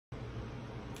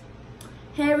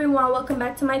Hey everyone, welcome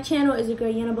back to my channel. It's your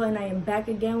girl Yanibell and I am back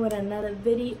again with another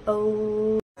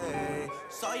video. Hey,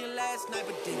 saw you last night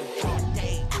but didn't all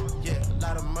day. Yeah, a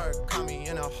lot of murk caught me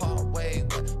in a hallway.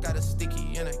 Got a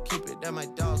sticky and I keep it at my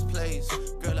dog's place.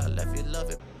 Girl, I left you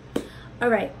love it.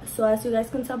 Alright, so as you guys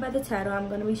can tell by the title, I'm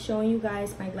going to be showing you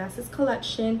guys my glasses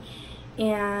collection.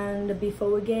 And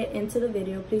before we get into the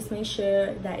video, please make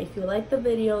sure that if you like the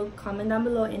video, comment down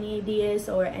below any ideas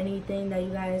or anything that you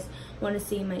guys want to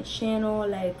see in my channel,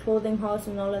 like clothing hauls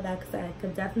and all of that, because I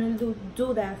could definitely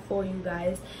do that for you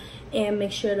guys. And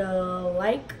make sure to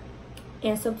like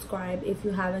and subscribe if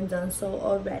you haven't done so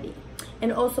already.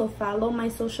 And also follow my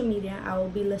social media. I will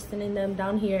be listing them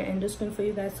down here in the screen for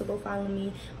you guys to go follow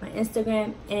me, my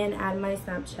Instagram and add my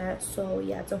Snapchat. So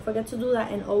yeah, don't forget to do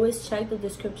that, and always check the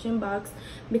description box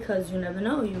because you never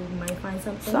know, you might find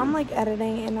something. So I'm like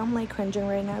editing and I'm like cringing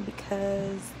right now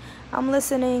because I'm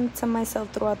listening to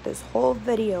myself throughout this whole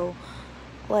video,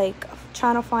 like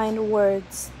trying to find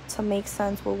words to make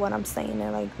sense with what I'm saying,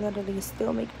 and like literally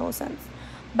still make no sense.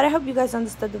 But I hope you guys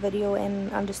understood the video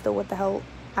and understood what the hell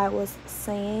I was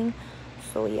saying.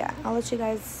 So yeah, I'll let you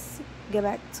guys get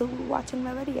back to watching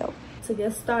my video. To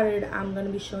get started, I'm going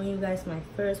to be showing you guys my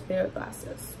first pair of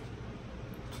glasses.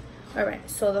 Alright,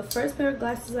 so the first pair of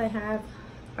glasses I have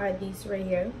are these right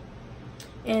here.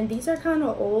 And these are kind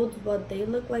of old, but they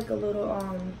look like a little,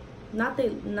 not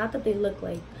that they look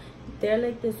like, they're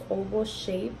like this oval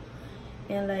shape.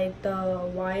 And like the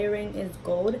wiring is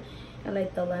gold. And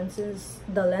like the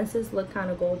lenses look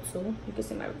kind of gold too. You can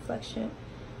see my reflection.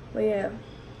 But yeah,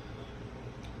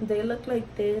 they look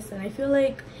like this, and I feel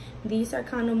like these are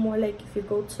kind of more like if you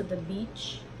go to the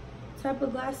beach type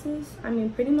of glasses. I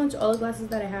mean, pretty much all the glasses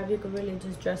that I have, you could really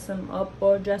just dress them up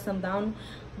or dress them down.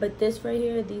 But this right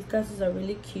here, these glasses are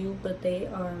really cute, but they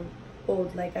are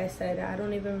old. Like I said, I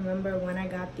don't even remember when I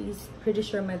got these. Pretty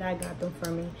sure my dad got them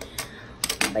for me.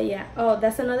 But yeah, oh,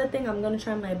 that's another thing. I'm gonna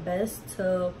try my best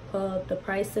to put the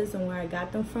prices and where I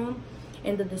got them from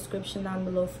in the description down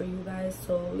below for you guys.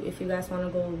 So if you guys want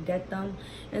to go get them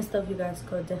and stuff, you guys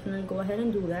could definitely go ahead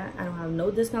and do that. I don't have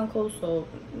no discount code, so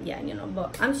yeah, you know,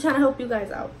 but I'm just trying to help you guys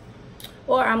out.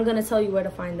 Or I'm gonna tell you where to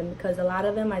find them, because a lot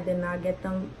of them I did not get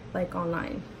them like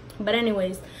online. But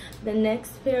anyways, the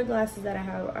next pair of glasses that I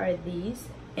have are these,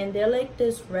 and they're like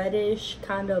this reddish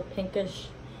kind of pinkish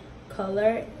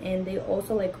color, and they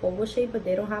also like oval shape, but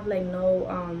they don't have like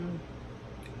no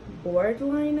board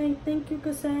line, I think you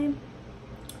could say.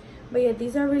 But yeah,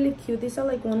 these are really cute. These are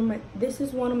like this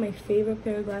is one of my favorite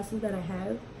pair of glasses that I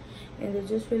have, and they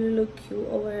just really look cute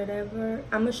or whatever.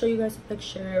 I'm gonna show you guys a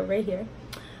picture right here,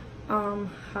 how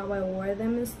I wore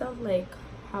them and stuff, like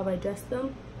how I dressed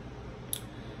them.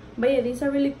 But yeah, these are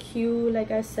really cute.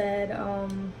 Like I said,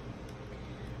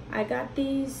 I got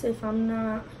these, if I'm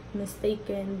not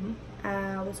mistaken,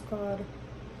 what's called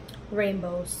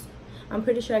Rainbows. I'm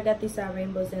pretty sure I got these at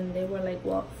Rainbows, and they were like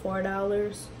what,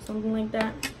 $4, something like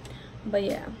that. But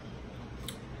yeah,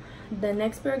 the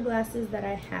next pair of glasses that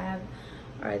I have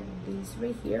are these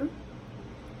right here,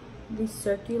 these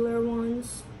circular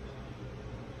ones,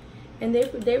 and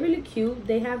they're really cute.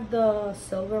 They have the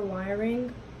silver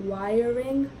wiring,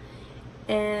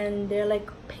 and they're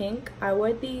like pink. I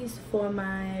wore these for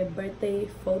my birthday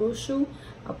photo shoot.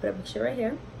 I'll put a picture right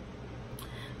here.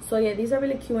 So yeah, these are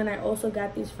really cute, and I also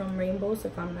got these from Rainbows,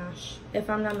 if I'm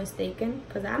not mistaken,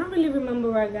 because I don't really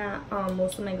remember where I got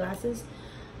most of my glasses,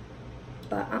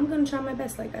 but I'm gonna try my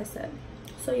best, like I said.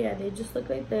 So yeah, they just look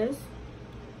like this.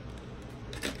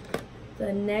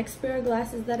 The next pair of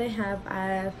glasses that I have,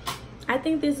 I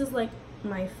think this is like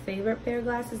my favorite pair of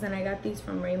glasses, and I got these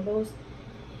from Rainbows,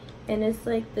 and it's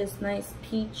like this nice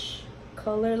peach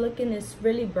color looking. It's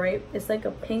really bright. It's like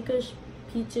a pinkish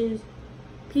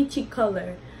peachy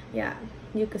color. Yeah,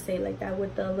 you could say like that,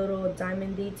 with the little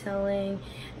diamond detailing,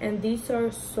 and these are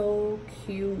so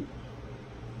cute.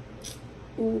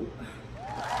 Ooh.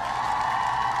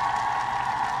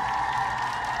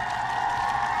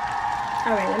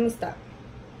 All right, let me stop.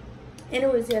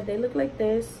 Anyways, yeah, they look like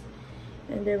this,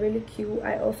 and they're really cute.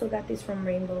 I also got these from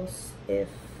Rainbows, if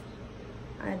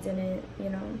I didn't, you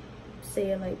know,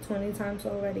 say it like 20 times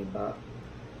already, but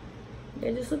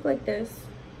they just look like this.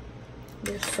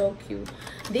 They're so cute.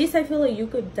 These, I feel like you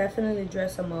could definitely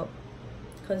dress them up,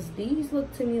 because these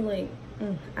look to me like,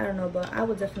 I don't know, but I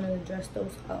would definitely dress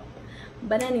those up.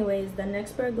 But anyways, the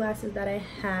next pair of glasses that I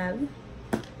have,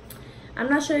 I'm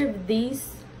not sure if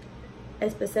these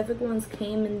specific ones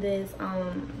came in this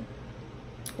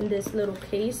little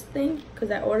case thing, because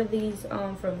I ordered these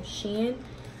from Shein.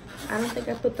 I don't think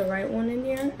I put the right one in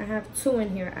here. I have two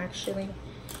in here actually.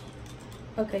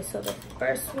 Okay, so the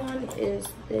first one is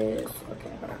this. Okay,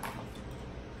 hold on.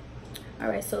 All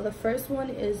right, so the first one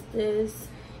is this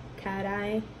cat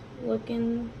eye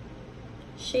looking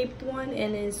shaped one,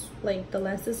 and is like the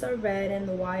lenses are red and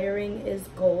the wiring is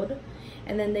gold.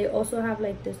 And then they also have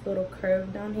like this little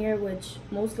curve down here, which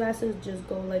most glasses just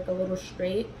go like a little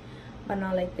straight, but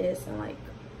not like this. And like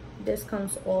this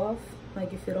comes off,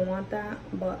 like if you don't want that,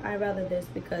 but I rather this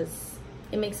because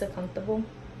it makes it comfortable.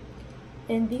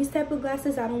 And these type of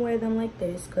glasses, I don't wear them like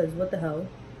this because what the hell,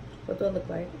 what do I look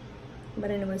like?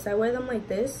 But anyways, I wear them like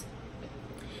this.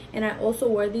 And I also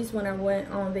wore these when I went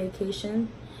on vacation,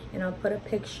 and I'll put a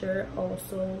picture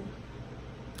also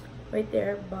right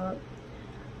there. But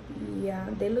yeah,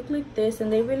 they look like this,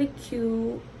 and they're really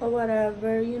cute or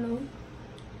whatever, you know,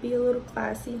 be a little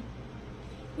classy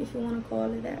if you want to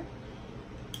call it that.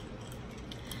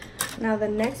 Now the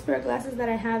next pair of glasses that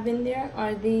I have in there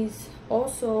are these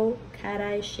also cat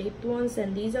eye shaped ones,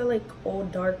 and these are like all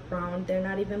dark brown. They're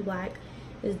not even black,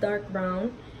 it's dark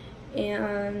brown.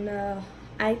 And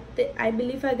I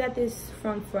believe I got this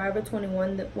from Forever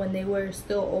 21 when they were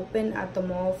still open at the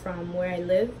mall from where I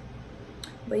live.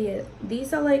 But yeah,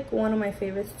 these are like one of my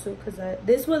favorites too, because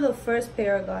these were the first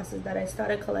pair of glasses that I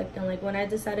started collecting, like when I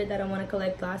decided that I want to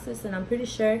collect glasses. And I'm pretty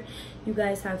sure you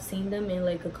guys have seen them in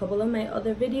like a couple of my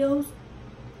other videos.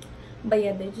 But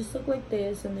yeah, they just look like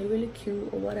this, and they're really cute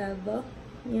or whatever,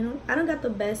 you know. I don't got the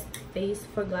best face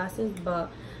for glasses,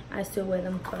 but I still wear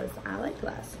them because I like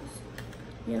glasses,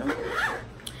 you know.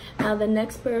 Now the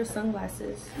next pair of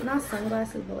sunglasses, not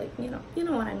sunglasses, but like, you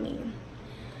know what I mean.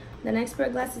 The next pair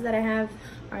of glasses that I have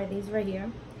are these right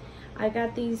here. I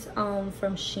got these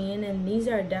from Shein, and these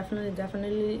are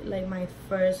definitely like my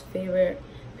first favorite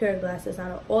pair of glasses.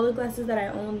 Out of all the glasses that I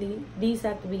own, these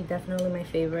have to be definitely my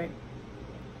favorite.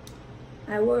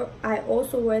 I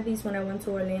also wear these when I went to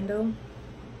Orlando.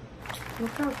 Look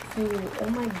how cute. Oh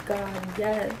my god,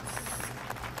 yes.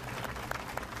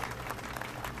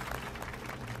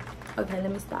 Okay,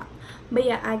 let me stop. But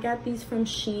yeah, I got these from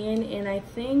Shein, and I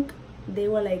think they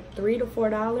were like $3 to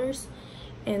 $4,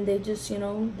 and they just, you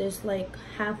know, there's like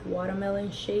half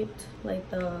watermelon shaped, like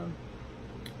the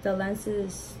lens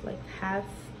is like half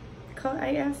cut,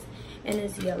 I guess, and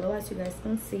it's yellow, as you guys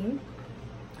can see.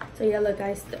 So yeah, look,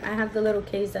 I have the little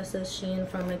case that says Shein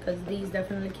from it, because these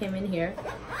definitely came in here.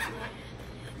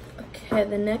 Okay,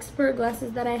 the next pair of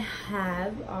glasses that I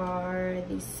have are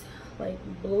these like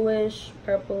bluish,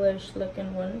 purplish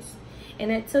looking ones.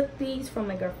 And I took these from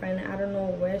my girlfriend. I don't know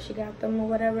where she got them or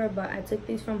whatever, but I took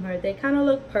these from her. They kind of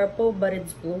look purple, but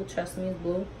it's blue. Trust me, it's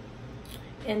blue.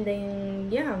 And then,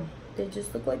 yeah, they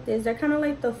just look like this. They're kind of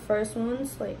like the first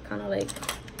ones, like kind of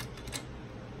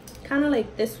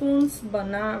like this ones, but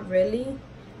not really.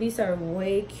 These are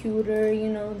way cuter, you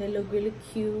know. They look really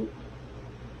cute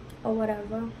or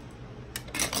whatever.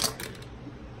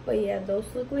 But yeah,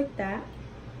 those look like that.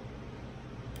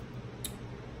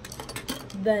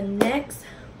 The next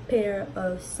pair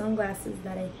of sunglasses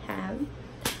that I have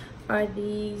are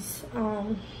these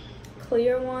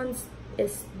clear ones.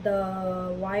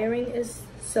 The wiring is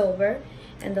silver,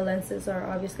 and the lenses are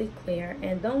obviously clear.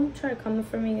 And don't try coming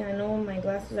for me. I know my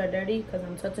glasses are dirty because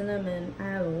I'm touching them, and I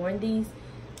haven't worn these,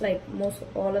 like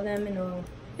all of them in a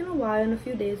while, in a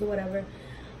few days or whatever.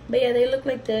 But yeah, they look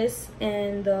like this,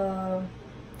 and the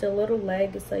little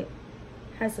leg is like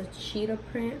has a cheetah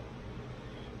print.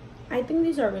 I think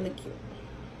these are really cute.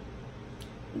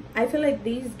 I feel like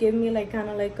these give me like kind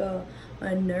of like a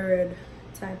nerd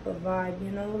type of vibe, you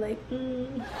know, like a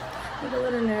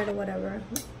little nerd or whatever.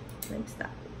 Let me stop.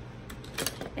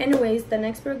 Anyways, the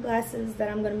next pair of glasses that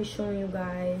I'm gonna be showing you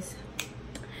guys,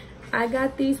 I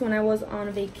got these when I was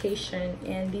on vacation,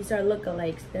 and these are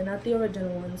lookalikes. They're not the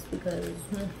original ones, because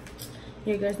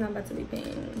you guys not about to be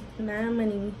paying mad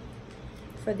money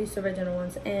for these original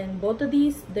ones. And both of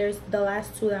these, there's the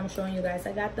last two that I'm showing you guys,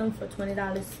 I got them for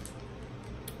 $20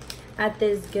 at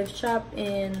this gift shop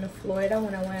in Florida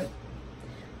when I went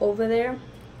over there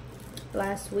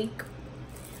last week.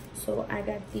 So I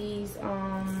got these.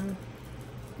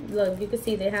 Look, you can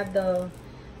see they have the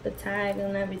tag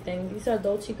and everything. These are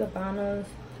Dolce & Gabbana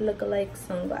lookalike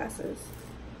sunglasses.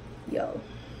 Yo,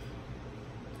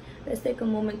 let's take a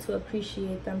moment to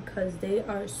appreciate them, because they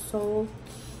are so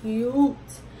cute.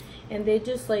 And they're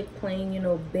just like plain, you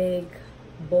know, big,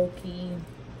 bulky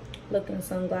looking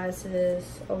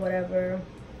sunglasses or whatever.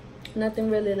 Nothing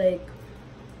really like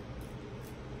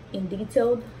in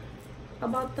detailed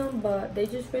about them, but they're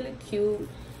just really cute.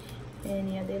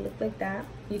 And yeah, they look like that.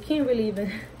 You can't really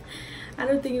even I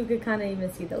don't think you could kind of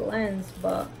even see the lens,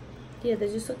 but yeah, they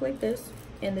just look like this.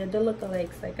 And they're the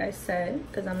lookalikes, like I said,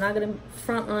 because I'm not gonna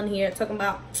front on here talking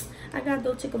about I got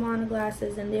Dolce & Gabbana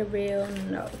glasses and they're real.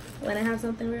 No, when I have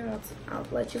something real, I'll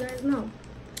let you guys know.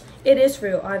 It is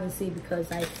real, obviously,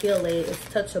 because I feel it. It's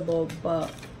touchable,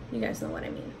 but you guys know what I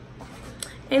mean.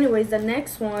 Anyways, the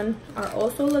next one are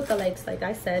also lookalikes, like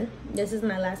I said. This is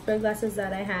my last pair of glasses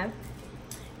that I have,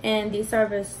 and these are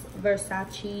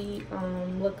Versace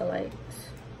lookalikes.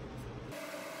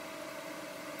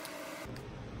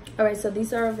 Alright, so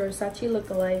these are Versace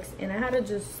lookalikes, and I had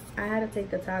to take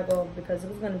the tag off because it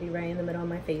was gonna be right in the middle of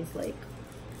my face. Like,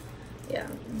 yeah,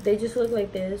 they just look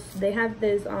like this. They have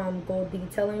this gold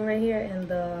detailing right here and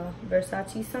the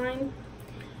Versace sign.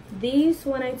 These,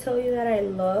 when I tell you that I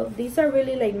love, these are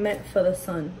really like meant for the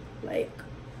sun. Like,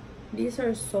 these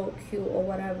are so cute or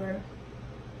whatever.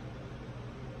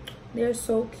 They're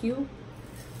so cute.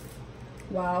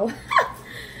 Wow.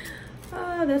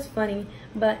 Oh, that's funny.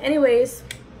 But anyways,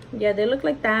 yeah, they look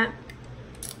like that,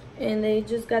 and they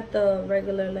just got the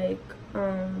regular like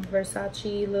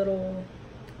Versace little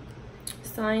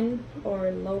sign or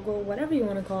logo, whatever you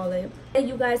want to call it. Hey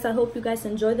you guys, I hope you guys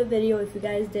enjoyed the video. If you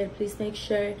guys did, please make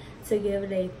sure to give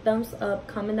it a thumbs up,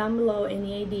 comment down below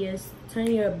any ideas,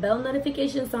 turn your bell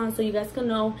notifications on so you guys can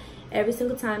know every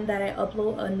single time that I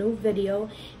upload a new video,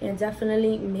 and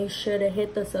definitely make sure to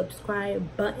hit the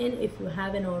subscribe button if you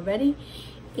haven't already.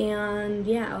 And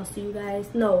yeah, I'll see you guys.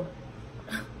 No,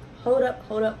 hold up.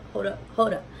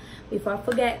 Before I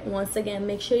forget, once again,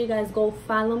 make sure you guys go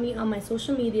follow me on my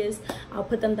social medias. I'll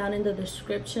put them down in the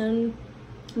description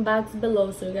box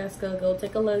below, so you guys can go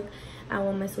take a look at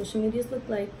what my social medias look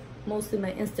like. Mostly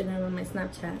my Instagram and my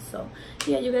Snapchat. So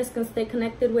yeah, you guys can stay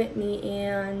connected with me,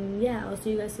 and yeah, I'll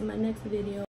see you guys in my next video.